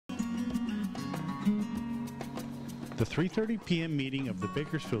The 3:30 p.m. meeting of the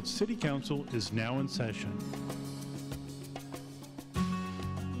Bakersfield City Council is now in session.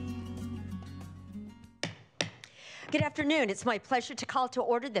 Good afternoon. It's my pleasure to call to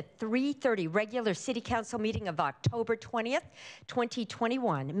order the 3:30 regular City Council meeting of October 20th,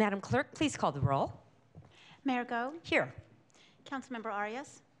 2021. Madam Clerk, please call the roll. Mayor Go. Here. Councilmember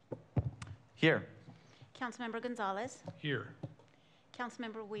Arias. Here. Councilmember Gonzalez. Here.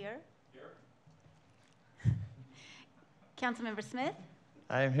 Councilmember Weir. Here. Councilmember Smith.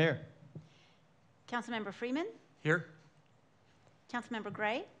 I am here. Councilmember Freeman. Here. Councilmember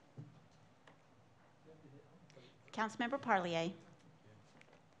Gray. Councilmember Parlier.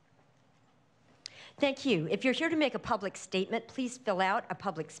 Thank you. If you're here to make a public statement, please fill out a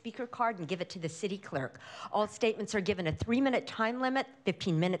public speaker card and give it to the city clerk. All statements are given a 3-minute time limit,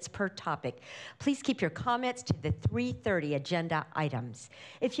 15 minutes per topic. Please keep your comments to the 3:30 agenda items.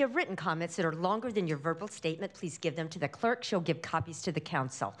 If you have written comments that are longer than your verbal statement, please give them to the clerk. She'll give copies to the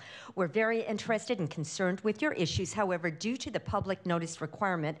council. We're very interested and concerned with your issues. However, due to the public notice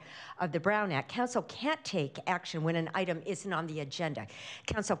requirement of the Brown Act, council can't take action when an item isn't on the agenda.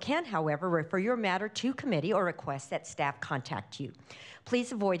 Council can, however, refer your matter to committee or request that staff contact you.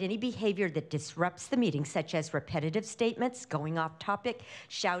 Please avoid any behavior that disrupts the meeting, such as repetitive statements, going off topic,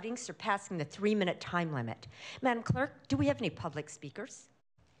 shouting, surpassing the 3-minute time limit. Madam Clerk, do we have any public speakers?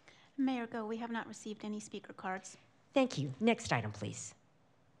 Mayor Go, we have not received any speaker cards. Thank you. Next item, please.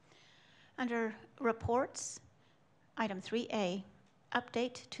 Under reports, item 3A,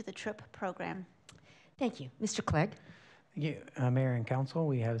 update to the TRIP program. Thank you. Mr. Clegg. Thank you, Mayor and Council.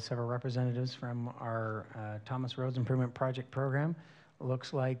 We have several representatives from our Thomas Roads Improvement Project program.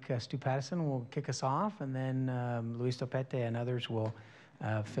 Looks like Stu Pattison will kick us off, and then Luis Topete and others will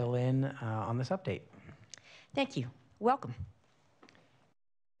fill in on this update. Thank you. Welcome.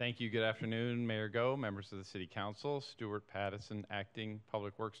 Thank you. Good afternoon, Mayor Go, members of the City Council, Stuart Pattison, Acting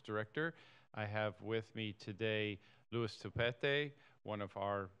Public Works Director. I have with me today Luis Topete, one of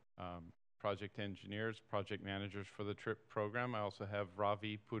our project engineers, project managers for the TRIP program. I also have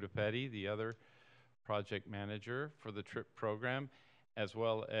Ravi Pudapedi, the other project manager for the TRIP program, as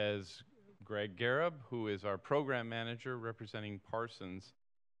well as Greg Garab, who is our program manager representing Parsons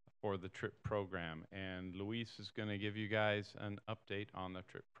for the TRIP program. And Luis is going to give you guys an update on the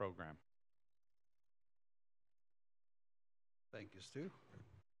TRIP program. Thank you, Stu.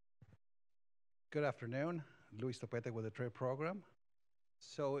 Good afternoon. Luis Topete with the TRIP program.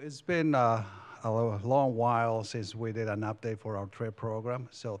 So it's been a long while since we did an update for our TRIP program,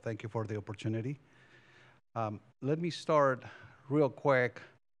 so thank you for the opportunity. Let me start real quick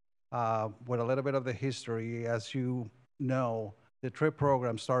with a little bit of the history. As you know, the TRIP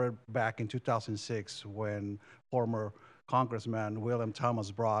program started back in 2006 when former Congressman William Thomas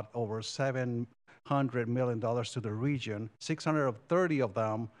brought over $700 million to the region, 630 of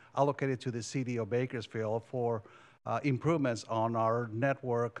them allocated to the city of Bakersfield for improvements on our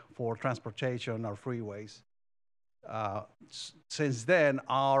network for transportation, our freeways. Since then,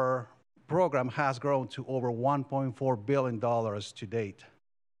 our program has grown to over $1.4 billion to date.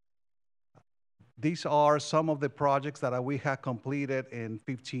 These are some of the projects that we have completed in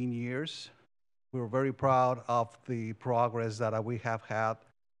 15 years. We're very proud of the progress that we have had.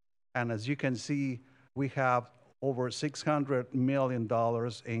 And as you can see, we have over $600 million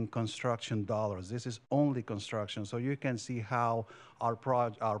in construction dollars. This is only construction. So you can see how our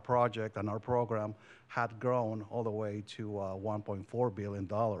project and our program had grown all the way to $1.4 billion.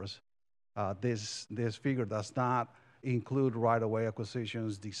 This figure does not include right-of-way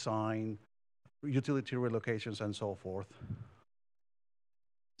acquisitions, design, utility relocations, and so forth.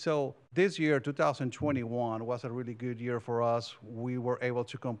 So this year, 2021, was a really good year for us. We were able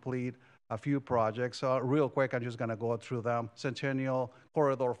to complete a few projects. Real quick, I'm just going to go through them. Centennial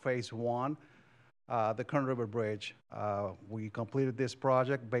Corridor Phase 1, the Kern River Bridge. We completed this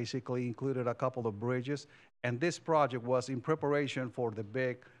project, basically included a couple of bridges. And this project was in preparation for the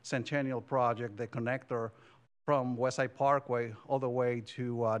big Centennial project, the connector from Westside Parkway all the way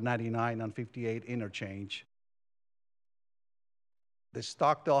to 99 and 58 interchange. The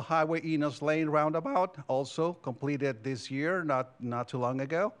Stockdale Highway Enos Lane roundabout also completed this year, not too long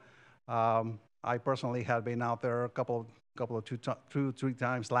ago. I personally had been out there a couple of two, three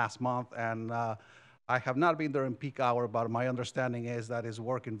times last month, and I have not been there in peak hour, but my understanding is that it's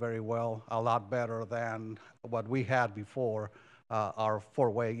working very well, a lot better than what we had before our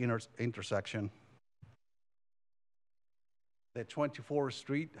four-way intersection. The 24th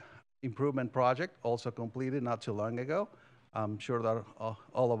Street Improvement Project also completed not too long ago. I'm sure that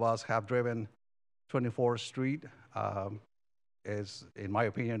all of us have driven 24th Street. In my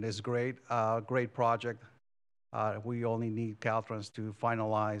opinion, is great, great project. We only need Caltrans to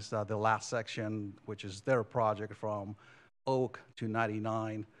finalize the last section, which is their project from Oak to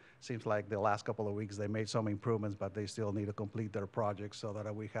 99. Seems like the last couple of weeks they made some improvements, but they still need to complete their project so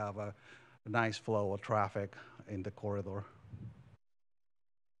that we have a nice flow of traffic in the corridor.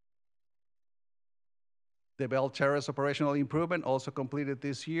 The Bell Terrace operational improvement also completed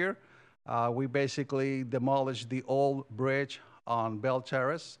this year. We basically demolished the old bridge on Bell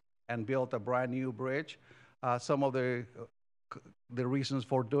Terrace and built a brand new bridge. Some of the reasons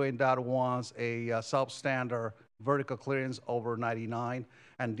for doing that was a substandard vertical clearance over 99.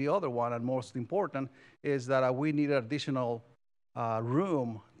 And the other one, and most important, is that we needed additional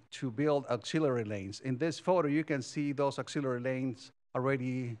room to build auxiliary lanes. In this photo, you can see those auxiliary lanes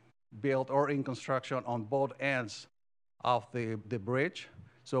already built or in construction on both ends of the bridge.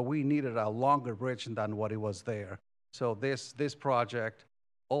 So we needed a longer bridge than what it was there. So this project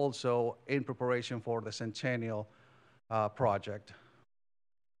also in preparation for the Centennial project.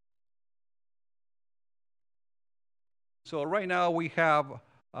 So right now we have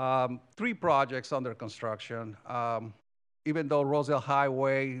 3 projects under construction. Even though Rosedale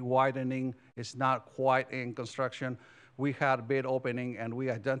Highway widening is not quite in construction, we had bid opening and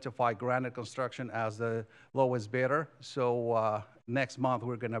we identified Granite Construction as the lowest bidder. So next month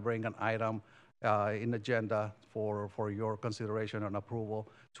we're going to bring an item in agenda for your consideration and approval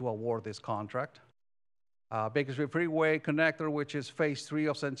to award this contract. Bakersfield Freeway Connector, which is phase 3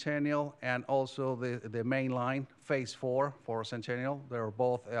 of Centennial, and also the main line, phase 4 for Centennial. They're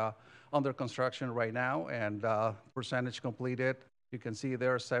both under construction right now, and percentage completed. You can see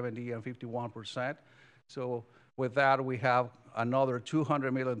there 70 and 51%. So with that, we have another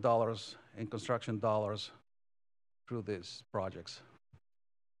 $200 million in construction dollars through these projects.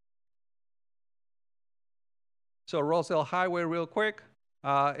 So Rosedale Highway, real quick,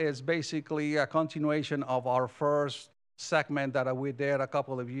 is basically a continuation of our first segment that we did a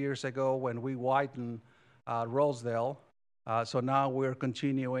couple of years ago when we widened Rosedale. So now we're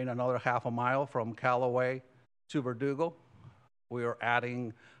continuing another half a mile from Callaway to Verdugo. We are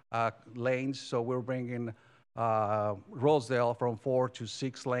adding lanes, so we're bringing Rosedale from 4 to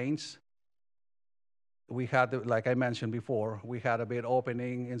 6 lanes. We had, like I mentioned before, we had a bid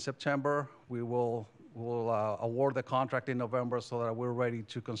opening in September. We'll award the contract in November so that we're ready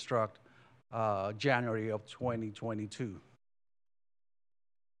to construct January of 2022.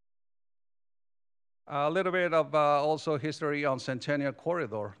 A little bit of also history on Centennial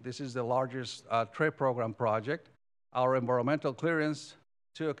Corridor. This is the largest trade program project. Our environmental clearance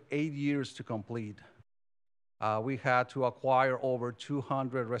took 8 years to complete. We had to acquire over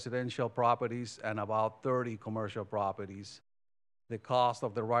 200 residential properties and about 30 commercial properties. The cost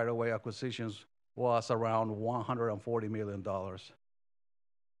of the right-of-way acquisitions was around $140 million.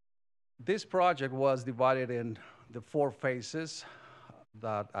 This project was divided in the 4 phases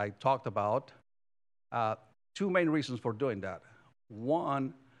that I talked about. 2 main reasons for doing that.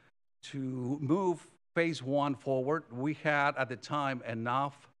 One, to move phase 1 forward. We had at the time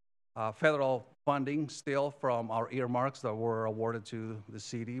enough federal funding still from our earmarks that were awarded to the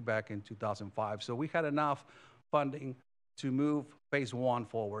city back in 2005. So we had enough funding to move phase 1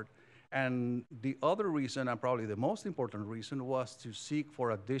 forward. And the other reason, and probably the most important reason, was to seek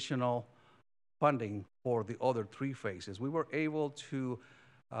for additional funding for the other 3 phases. We were able to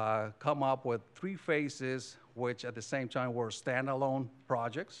come up with 3 phases, which at the same time were standalone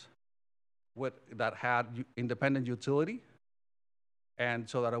projects that had independent utility, and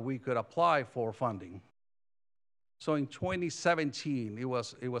so that we could apply for funding. So in 2017, it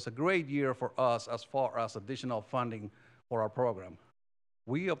was a great year for us as far as additional funding for our program.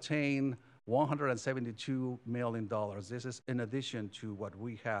 We obtained $172 million. This is in addition to what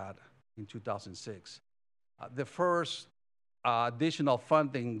we had in 2006. The first additional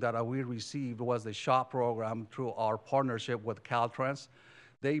funding that we received was the SHOP program through our partnership with Caltrans.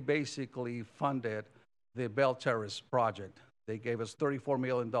 They basically funded the Bell Terrace project. They gave us $34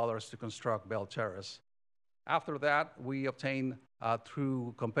 million to construct Bell Terrace. After that, we obtained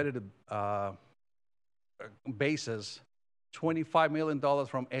through competitive basis $25 million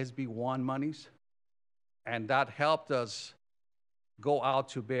from SB1 monies, and that helped us go out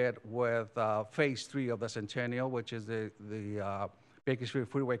to bid with phase 3 of the Centennial, which is the Bakersfield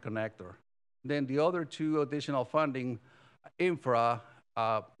Freeway Connector. Then the other 2 additional funding, infra,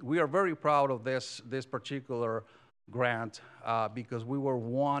 we are very proud of this particular grant because we were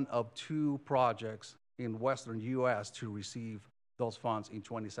one of 2 projects in Western U.S. to receive those funds in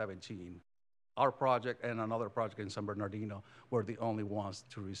 2017. Our project and another project in San Bernardino were the only ones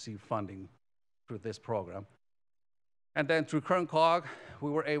to receive funding through this program. And then through Kern Cog,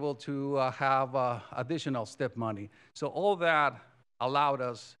 we were able to have additional STIP money. So all that allowed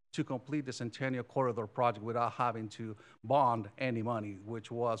us to complete the Centennial Corridor project without having to bond any money,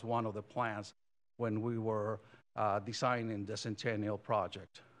 which was one of the plans when we were designing the Centennial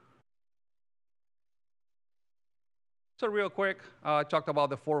project. So real quick, I talked about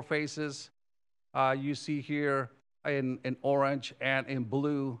the 4 phases. You see here in orange and in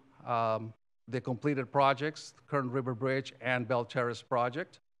blue the completed projects, Kern River Bridge and Bell Terrace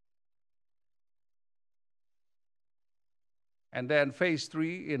project. And then phase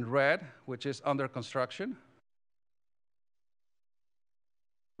 3 in red, which is under construction.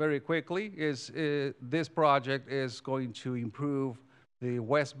 Very quickly, this project is going to improve the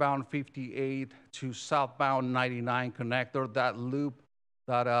westbound 58 to southbound 99 connector. That loop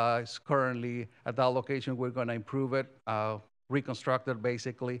that is currently at that location, we're going to improve it, reconstruct it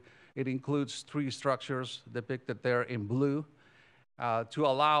basically. It includes 3 structures depicted there in blue to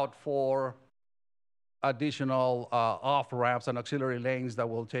allow for additional off-ramps and auxiliary lanes that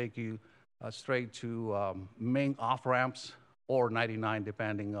will take you straight to main off-ramps or 99,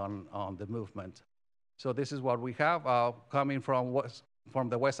 depending on the movement. So this is what we have coming from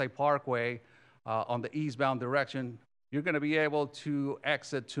the West Side Parkway on the eastbound direction. You're going to be able to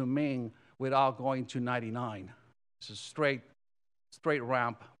exit to Ming without going to 99. It's a straight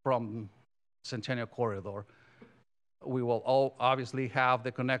ramp from Centennial Corridor. We will obviously have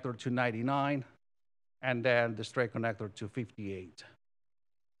the connector to 99 and then the straight connector to 58.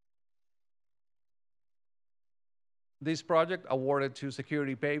 This project awarded to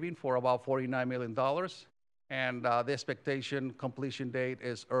Security Paving for about $49 million, and the expectation completion date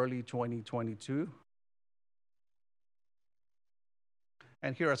is early 2022.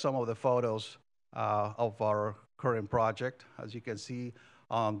 And here are some of the photos of our current project. As you can see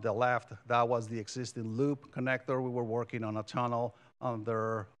on the left, that was the existing loop connector. We were working on a tunnel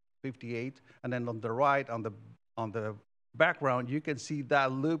under 58. And then on the right, on the background, you can see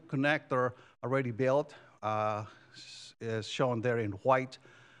that loop connector already built, is shown there in white.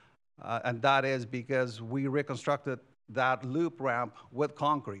 And that is because we reconstructed that loop ramp with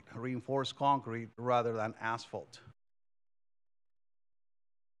concrete, reinforced concrete, rather than asphalt.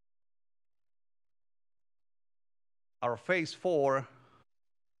 Our phase 4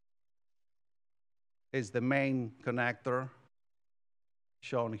 is the main connector,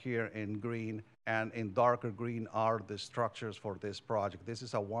 shown here in green, and in darker green are the structures for this project. This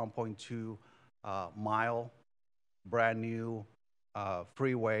is a 1.2 mile brand new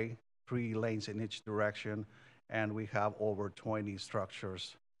freeway, 3 lanes in each direction, and we have over 20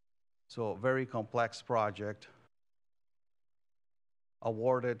 structures. So very complex project.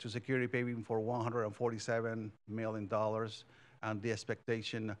 Awarded to Security Paving for $147 million, and the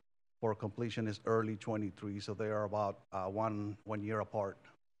expectation for completion is early 23, so they are about one year apart.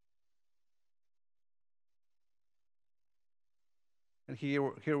 And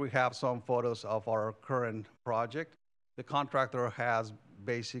here we have some photos of our current project. The contractor has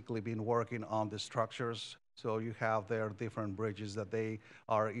basically been working on the structures, so you have there different bridges that they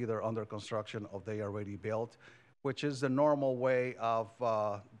are either under construction or they already built, which is the normal way of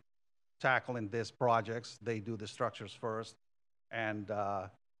tackling these projects. They do the structures first, and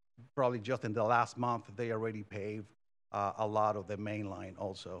probably just in the last month, they already paved a lot of the main line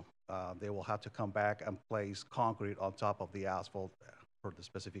also. They will have to come back and place concrete on top of the asphalt for the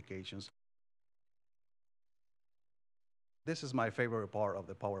specifications. This is my favorite part of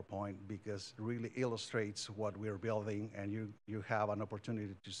the PowerPoint because it really illustrates what we're building, and you have an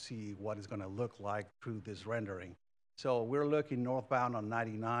opportunity to see what it's going to look like through this rendering. So we're looking northbound on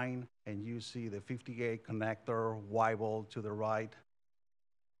 99, and you see the 58 connector, Weibel to the right,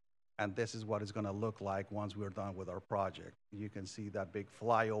 and this is what it's going to look like once we're done with our project. You can see that big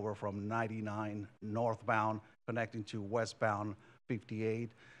flyover from 99 northbound connecting to westbound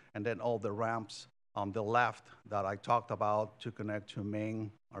 58, and then all the ramps on the left that I talked about to connect to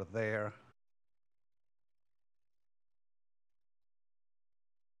Ming are there.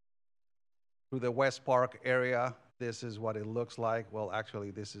 Through the West Park area, this is what it looks like. Well,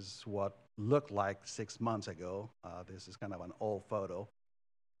 actually, this is what looked like 6 months ago. This is kind of an old photo.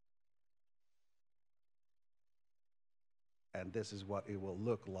 And this is what it will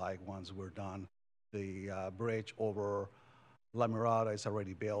look like once we're done. The bridge over La Mirada is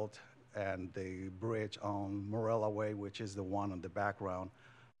already built, and the bridge on Morella Way, which is the one on the background,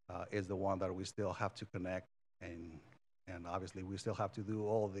 is the one that we still have to connect, and obviously we still have to do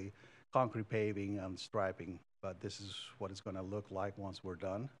all the concrete paving and striping, but this is what it's going to look like once we're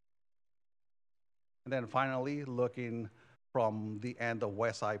done. And then finally, looking from the end of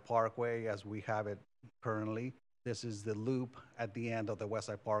West Side Parkway as we have it currently, This is the loop at the end of the West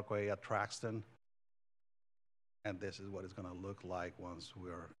Side Parkway at Traxton. And this is what it's going to look like once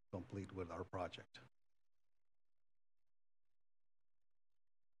we're complete with our project.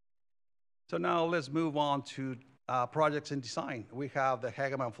 So now let's move on to projects in design. We have the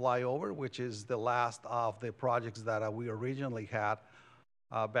Hageman Flyover, which is the last of the projects that we originally had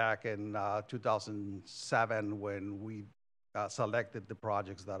back in 2007 when we selected the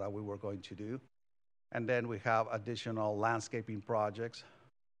projects that we were going to do. And then we have additional landscaping projects.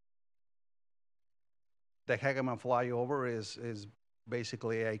 The Hageman Flyover is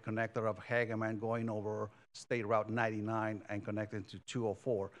basically a connector of Hageman going over State Route 99 and connecting to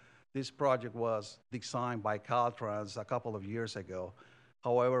 204. This project was designed by Caltrans a couple of years ago.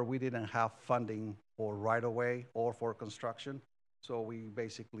 However, we didn't have funding for right-of-way or for construction, so we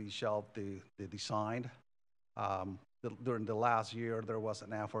basically shelved the design. During the last year, there was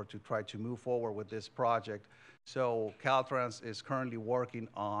an effort to try to move forward with this project. So Caltrans is currently working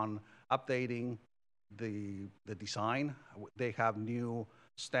on updating the design. They have new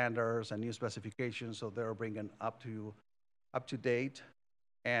standards and new specifications, so they're bringing up to date.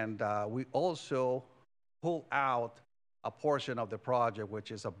 And we also pull out a portion of the project, which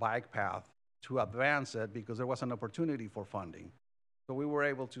is a bike path, to advance it because there was an opportunity for funding. So we were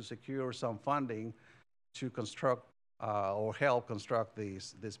able to secure some funding to construct or help construct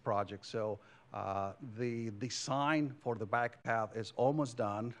this project. So the design for the bike path is almost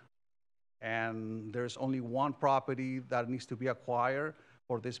done, and there's only one property that needs to be acquired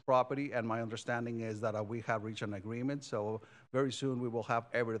for this property, and my understanding is that we have reached an agreement. So very soon we will have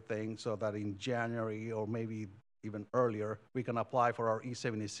everything so that in January or maybe even earlier, we can apply for our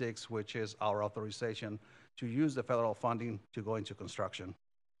E76, which is our authorization to use the federal funding to go into construction.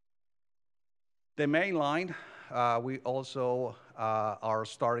 The main line, we also are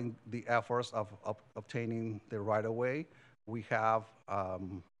starting the efforts of obtaining the right-of-way. We have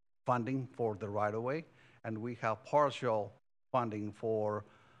funding for the right-of-way, and we have partial funding for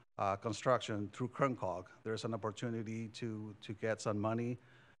construction through KernCog. There's an opportunity to get some money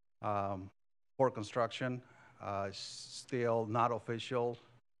for construction. Still not official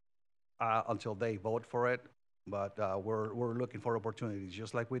until they vote for it, but we're looking for opportunities,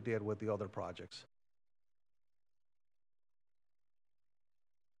 just like we did with the other projects.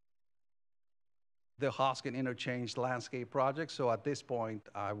 The Hoskin Interchange Landscape Project. So at this point,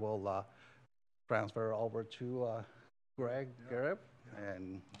 I will transfer over to Greg Gareb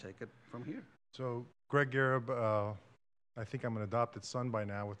and take it from here. So Greg Gareb, I think I'm an adopted son by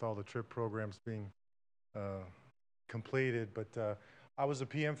now with all the TRIP programs being completed, but I was a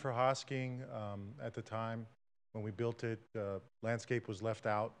PM for Hosking at the time when we built it. Landscape was left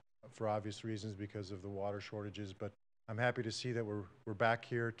out for obvious reasons because of the water shortages, but I'm happy to see that we're back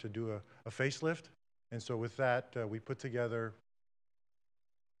here to do a facelift. And so with that, we put together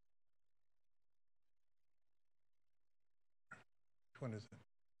which one is it?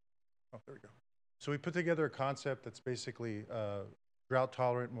 Oh, there we go. So we put together a concept that's basically drought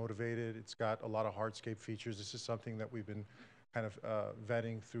tolerant, motivated. It's got a lot of hardscape features. This is something that we've been kind of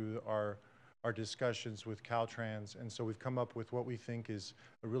vetting through our discussions with Caltrans, and so we've come up with what we think is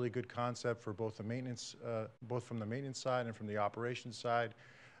a really good concept for both the maintenance, both from the maintenance side and from the operations side.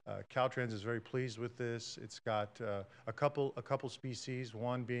 Caltrans is very pleased with this. It's got a couple species,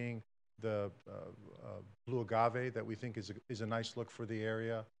 one being the blue agave that we think is a nice look for the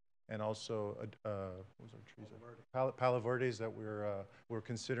area, and also what was our trees? Palo Verdes that we're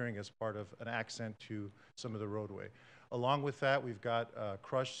considering as part of an accent to some of the roadway. Along with that, we've got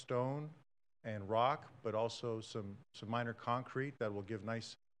crushed stone and rock, but also some minor concrete that will give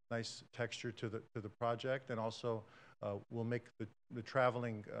nice texture to the project, and also will make the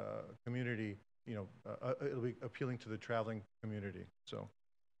traveling community, it'll be appealing to the traveling community. So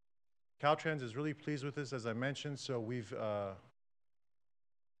Caltrans is really pleased with this, as I mentioned. So we've more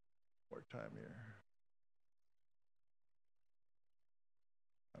time here.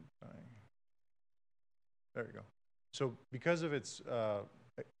 I'm trying. There you go. So because of its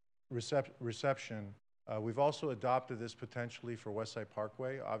reception, we've also adopted this potentially for West Side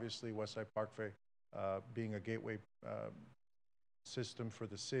Parkway. Obviously, West Side Parkway being a gateway system for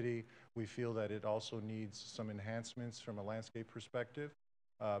the city, we feel that it also needs some enhancements from a landscape perspective.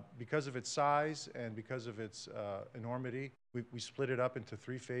 Because of its size and because of its enormity, we split it up into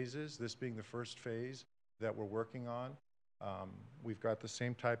 3 phases, this being the first phase that we're working on. We've got the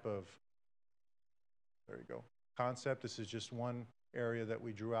same type of, there you go, concept. This is just one area that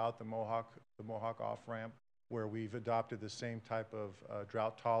we drew out, the Mohawk off-ramp, where we've adopted the same type of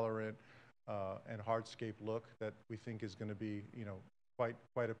drought-tolerant and hardscape look that we think is going to be,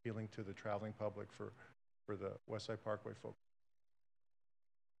 quite appealing to the traveling public for for the West Side Parkway folks.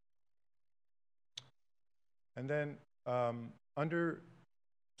 And then under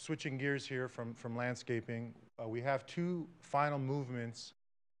switching gears here from landscaping, we have two final movements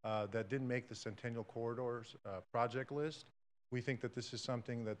that didn't make the Centennial Corridors project list. We think that this is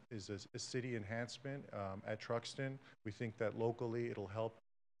something that is a city enhancement at Truxtun. We think that locally it'll help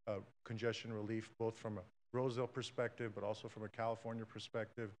congestion relief both from a Rosedale perspective but also from a California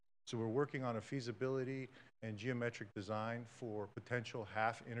perspective. So we're working on a feasibility and geometric design for potential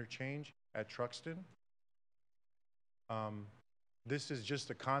half interchange at Truxtun. This is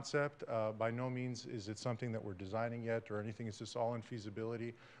just a concept. By no means is it something that we're designing yet or anything. It's just all in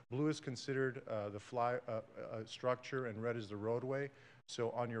feasibility. Blue is considered the structure and red is the roadway.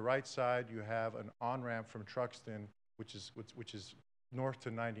 So on your right side, you have an on-ramp from Truxtun, which is north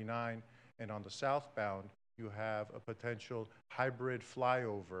to 99. And on the southbound, you have a potential hybrid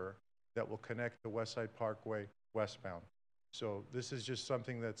flyover that will connect the West Side Parkway westbound. So this is just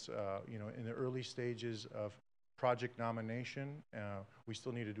something that's in the early stages of project nomination. We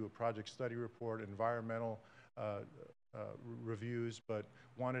still need to do a project study report, environmental reviews, but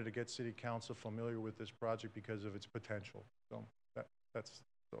wanted to get City Council familiar with this project because of its potential. So that's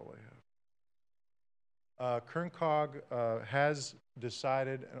all I have. KernCog has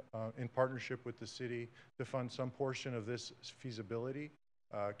decided, in partnership with the city, to fund some portion of this feasibility.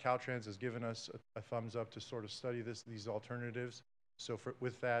 Caltrans has given us a thumbs up to sort of study these alternatives. So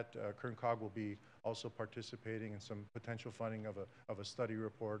with that, KernCog will be also participating in some potential funding of a study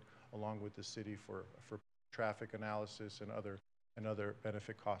report along with the city for traffic analysis and other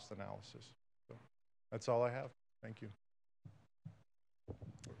benefit cost analysis. So that's all I have. Thank you.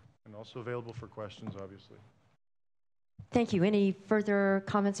 And also available for questions, obviously. Thank you. Any further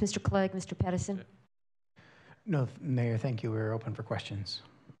comments, Mr. Clegg, Mr. Pedersen? No, Mayor, thank you. We're open for questions.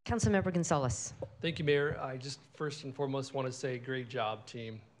 Councilmember Gonzalez. Thank you, Mayor. I just first and foremost want to say great job,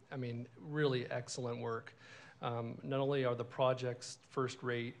 team. I mean, really excellent work. Not only are the projects first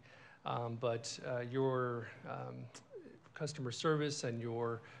rate, but your customer service and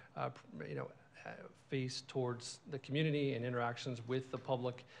your face towards the community and interactions with the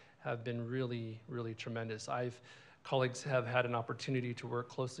public have been really, really tremendous. Colleagues have had an opportunity to work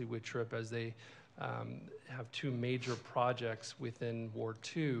closely with TRIP as they have two major projects within Ward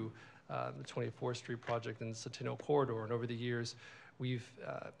 2, the 24th Street project and the Centennial Corridor. And over the years, we've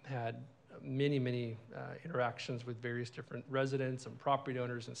had many interactions with various different residents and property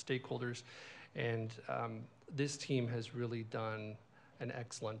owners and stakeholders. And this team has really done an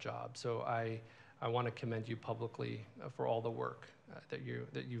excellent job. So I want to commend you publicly for all the work that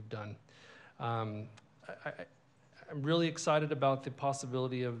you've done. I'm really excited about the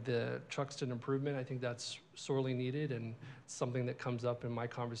possibility of the Truxtun improvement. I think that's sorely needed and something that comes up in my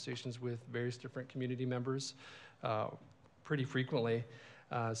conversations with various different community members pretty frequently.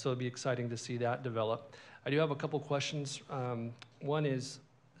 So it'll be exciting to see that develop. I do have a couple questions. One is,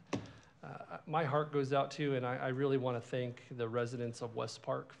 my heart goes out to, and I really want to thank the residents of West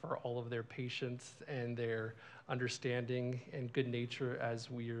Park for all of their patience and their understanding and good nature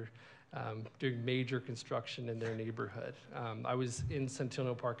as we're doing major construction in their neighborhood. I was in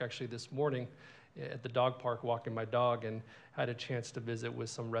Centennial Park actually this morning at the dog park walking my dog and had a chance to visit with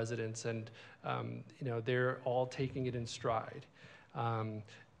some residents, and they're all taking it in stride.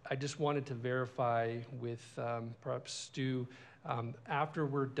 I just wanted to verify with perhaps Stu, after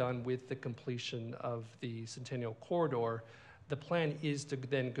we're done with the completion of the Centennial Corridor, the plan is to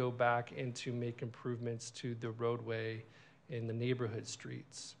then go back and to make improvements to the roadway in the neighborhood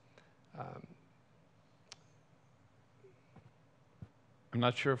streets. I'm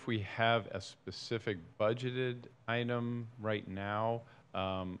not sure if we have a specific budgeted item right now.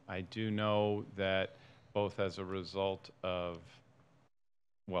 I do know that both as a result of,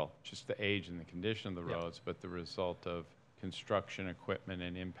 well, just the age and the condition of the roads, but the result of construction equipment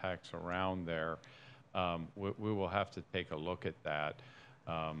and impacts around there, we will have to take a look at that.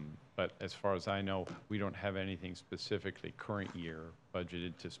 But as far as I know, we don't have anything specifically current year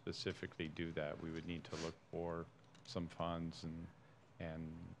budgeted to specifically do that. We would need to look for some funds and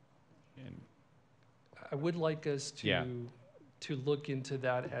I would like us to look into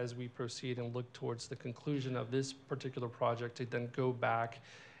that as we proceed and look towards the conclusion of this particular project, to then go back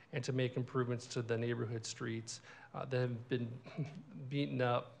and to make improvements to the neighborhood streets that have been beaten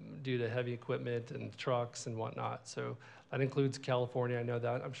up due to heavy equipment and trucks and whatnot. So that includes California. I know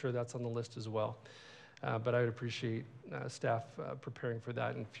that. I'm sure that's on the list as well. But I would appreciate staff preparing for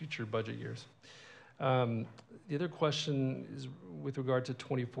that in future budget years. The other question is with regard to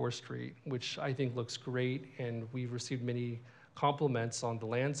 24th Street, which I think looks great, and we've received many compliments on the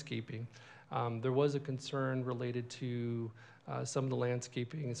landscaping. There was a concern related to some of the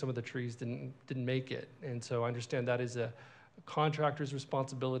landscaping and some of the trees didn't make it. And so I understand that is a contractor's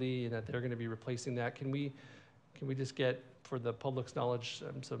responsibility and that they're going to be replacing that. Can we just get, for the public's knowledge,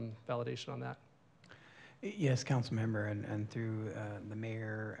 some validation on that? Yes, council member, and through the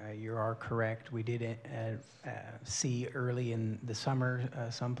mayor, you are correct. We did see early in the summer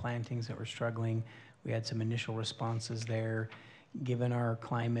some plantings that were struggling. We had some initial responses there. Given our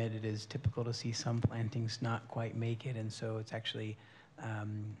climate, it is typical to see some plantings not quite make it, and so it's actually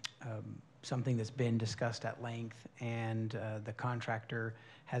something that's been discussed at length, and the contractor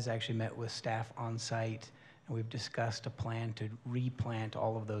has actually met with staff on site. We've discussed a plan to replant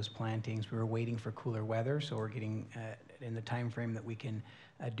all of those plantings. We were waiting for cooler weather, so we're getting in the time frame that we can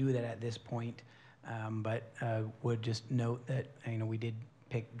do that at this point. But would just note that we did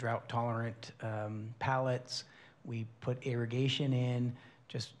pick drought-tolerant pallets. We put irrigation in.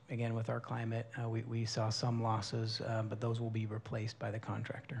 Just again with our climate, we saw some losses, but those will be replaced by the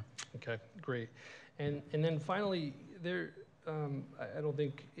contractor. Okay, great. And then finally, there. I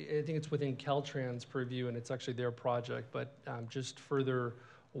think it's within Caltrans' purview, and it's actually their project, but just further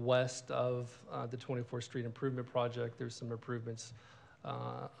west of the 24th Street Improvement Project, there's some improvements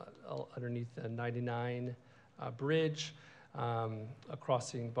underneath the 99 bridge,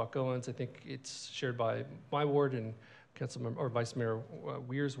 crossing Buck Owens. I think it's shared by my ward and Councilmember or Vice Mayor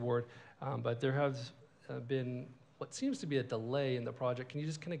Weir's ward, but there has been what seems to be a delay in the project. Can you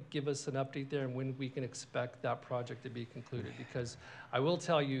just kind of give us an update there and when we can expect that project to be concluded? Because I will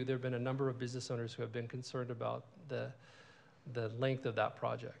tell you, there have been a number of business owners who have been concerned about the length of that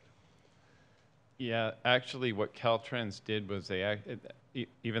project. Yeah, actually what Caltrans did was they,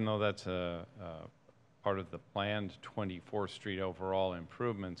 even though that's a part of the planned 24th Street overall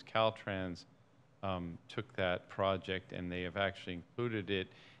improvements, Caltrans took that project and they have actually included it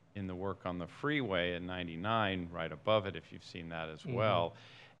in the work on the freeway at 99, right above it, if you've seen that as well.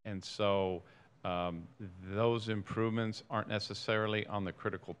 And so those improvements aren't necessarily on the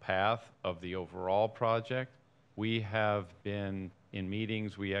critical path of the overall project. We have been in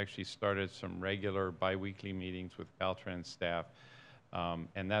meetings. We actually started some regular biweekly meetings with Caltrans staff,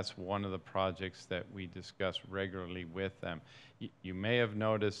 and that's one of the projects that we discuss regularly with them. You may have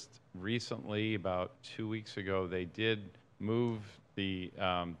noticed recently, about 2 weeks ago, they did move the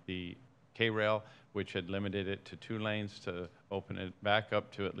K-rail, which had limited it to 2 lanes, to open it back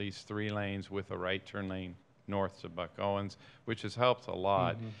up to at least 3 lanes with a right turn lane north to Buck Owens, which has helped a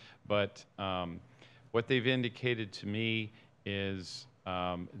lot. But what they've indicated to me is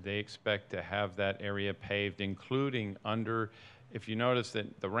they expect to have that area paved, including under, if you notice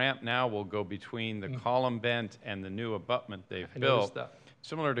that the ramp now will go between the column bent and the new abutment they've built,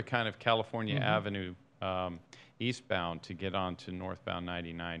 similar to kind of California Avenue eastbound to get onto northbound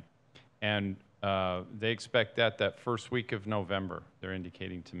 99. And they expect that first week of November, they're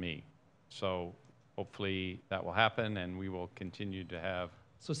indicating to me. So hopefully that will happen and we will continue to have.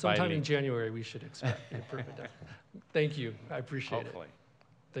 So sometime in January we should expect the improvement. Thank you, I appreciate it.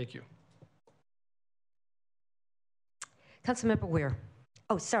 Thank you. Councilmember Weir.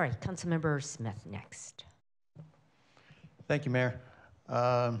 Oh, sorry, Councilmember Smith next. Thank you, Mayor.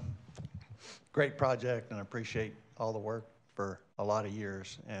 Great project, and I appreciate all the work for a lot of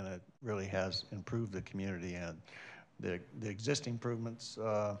years, and it really has improved the community. And the existing improvements,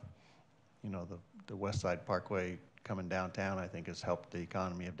 you know, the West Side Parkway coming downtown, I think has helped the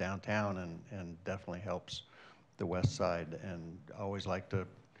economy of downtown and definitely helps the West Side. And I always like to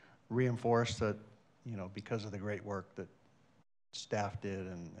reinforce that, you know, because of the great work that staff did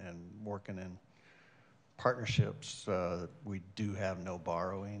and working in partnerships, we do have no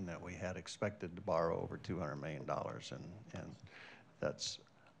borrowing, that we had expected to borrow over $200 million, and that's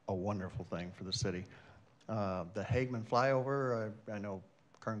a wonderful thing for the city. The Hagman flyover, I know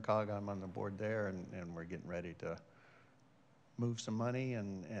Kern Cog, I'm on the board there, and we're getting ready to move some money,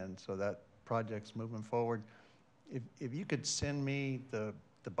 and so that project's moving forward. If you could send me the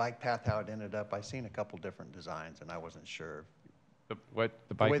bike path, how it ended up, I've seen a couple different designs, and I wasn't sure. The way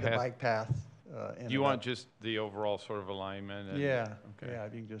the bike path do you want just the overall sort of alignment? And, yeah. Okay. Yeah,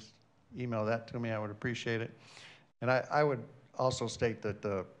 if you can just email that to me, I would appreciate it. And I would also state that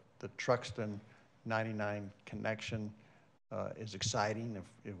the Truxton 99 connection is exciting.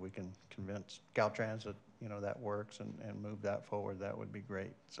 If we can convince Caltrans that, you know, that works and move that forward, that would be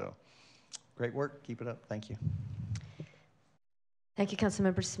great. So great work. Keep it up. Thank you. Thank you,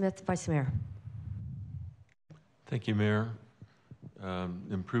 Councilmember Smith. Vice Mayor. Thank you, Mayor.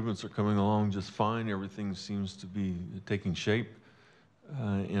 Improvements are coming along just fine. Everything seems to be taking shape.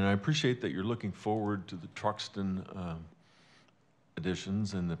 And I appreciate that you're looking forward to the Truxton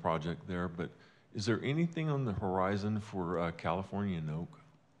additions in the project there, but is there anything on the horizon for California and Oak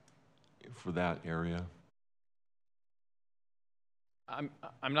for that area?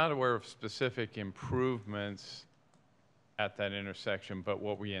 I'm not aware of specific improvements at that intersection, but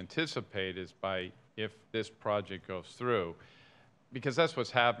what we anticipate is if this project goes through, because that's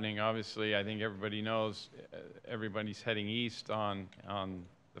what's happening. Obviously, I think everybody knows everybody's heading east on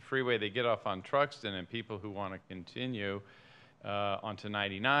the freeway. They get off on Truxtun, and people who want to continue onto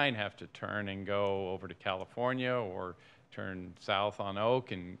 99 have to turn and go over to California or turn south on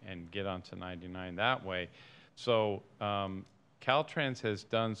Oak and get onto 99 that way. So Caltrans has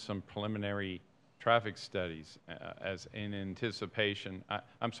done some preliminary traffic studies as in anticipation.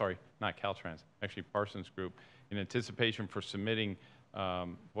 I'm sorry, not Caltrans, actually Parsons Group, in anticipation for submitting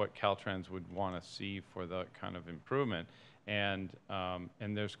what Caltrans would want to see for the kind of improvement, and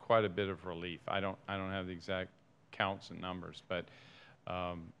there's quite a bit of relief. I don't have the exact counts and numbers, but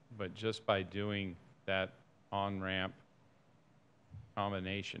just by doing that on-ramp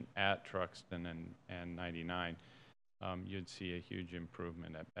combination at Truxtun and 99, you'd see a huge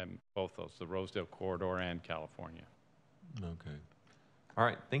improvement at both those, the Rosedale Corridor and California. Okay. All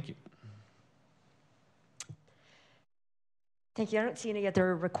right, thank you. Thank you. I don't see any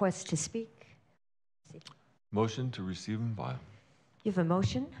other requests to speak. Motion to receive and file. You have a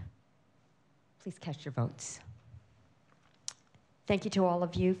motion? Please cast your votes. Thank you to all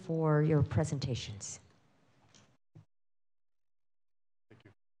of you for your presentations. Thank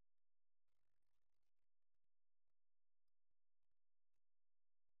you.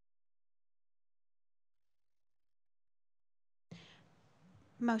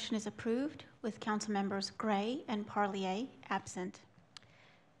 Motion is approved with council members Gray and Parlier absent.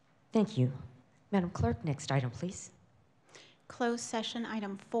 Thank you. Madam Clerk, next item, please. Closed session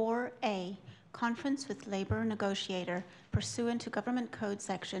item 4A, conference with labor negotiator pursuant to Government Code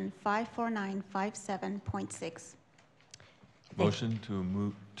Section 54957.6. Motion to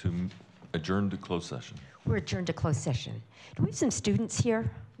move to adjourn to closed session. We're adjourned to closed session. Do we have some students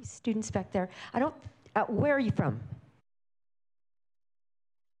here? Students back there? Where are you from?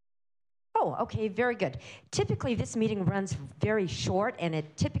 Oh, okay, very good. Typically, this meeting runs very short, and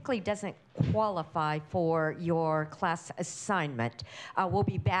it typically doesn't qualify for your class assignment. We'll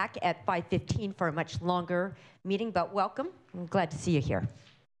be back at 5:15 for a much longer meeting, but welcome. I'm glad to see you here.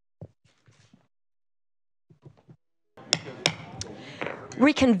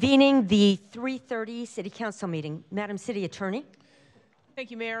 Reconvening the 3:30 City Council meeting. Madam City Attorney.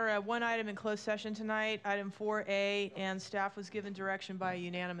 Thank you, Mayor. One item in closed session tonight, item 4A, and staff was given direction by a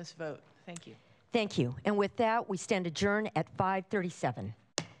unanimous vote. Thank you. Thank you. And with that, we stand adjourned at 5:37.